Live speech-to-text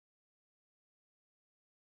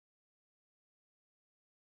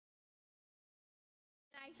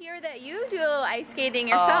hear that you do a little ice skating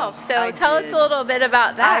yourself, so I tell us did. a little bit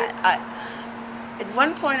about that. At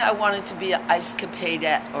one point, I wanted to be an ice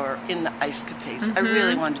capade or in the ice capades. I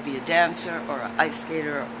really wanted to be a dancer or an ice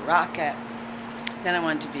skater or a rockette. Then I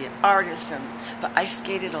wanted to be an artist, but I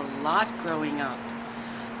skated a lot growing up.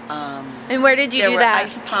 And where did you do that? There were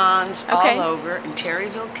ice ponds all over in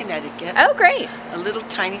Terryville, Connecticut. Oh, great. A little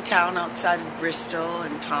tiny town outside of Bristol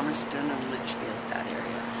and Thomaston and Litchfield, that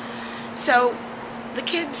area. So the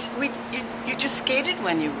kids, you just skated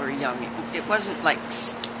when you were young. It wasn't like,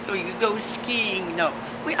 oh, you go skiing. No,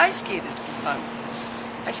 we ice skated for fun.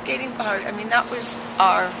 Ice skating part, I mean, that was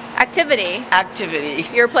our activity.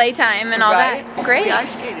 Your playtime and all that. Great. We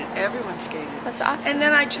ice skated. Everyone skated. That's awesome. And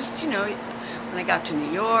then I just, when I got to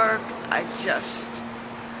New York, I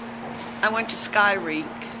went to Sky Rink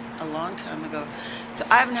a long time ago. So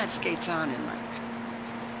I haven't had skates on in like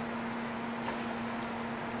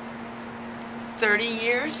 30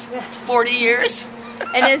 years, 40 years.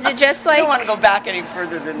 And is it just like... I don't want to go back any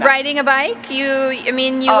further than that. Riding a bike? You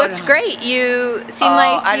looked great. You seem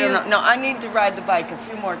like I don't know. No, I need to ride the bike a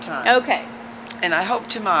few more times. Okay. And I hope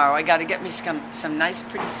tomorrow, I got to get me some nice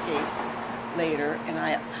pretty skates later. And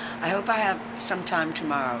I hope I have some time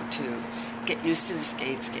tomorrow to get used to the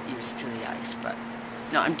skates, get used to the ice. But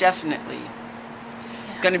no, I'm definitely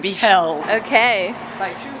going to be held. Okay.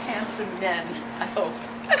 By two handsome men, I hope.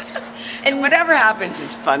 And whatever happens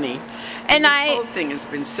is funny. And this whole thing has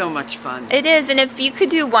been so much fun. It is, and if you could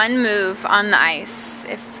do one move on the ice,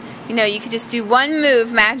 if you could just do one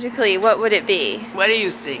move magically, what would it be? What do you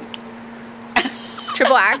think?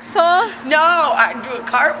 Triple axel? No, I'd do a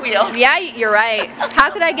cartwheel. Yeah, you're right.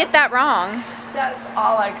 How could I get that wrong? That's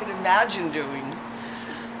all I could imagine doing.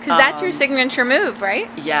 Because that's your signature move, right?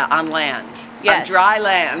 Yeah, on land. Yes. On dry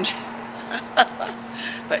land.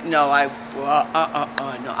 But no,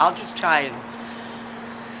 no, I'll just try and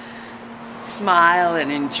smile and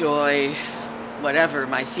enjoy whatever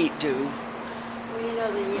my feet do.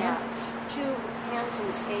 Well, the two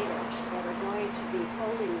handsome skaters that are going to be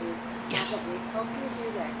holding you probably help you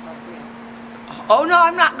do that cartwheel. Oh no,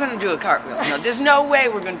 I'm not going to do a cartwheel. No, there's no way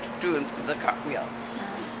we're going to do the cartwheel.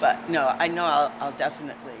 But no, I know I'll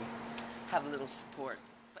definitely have a little support.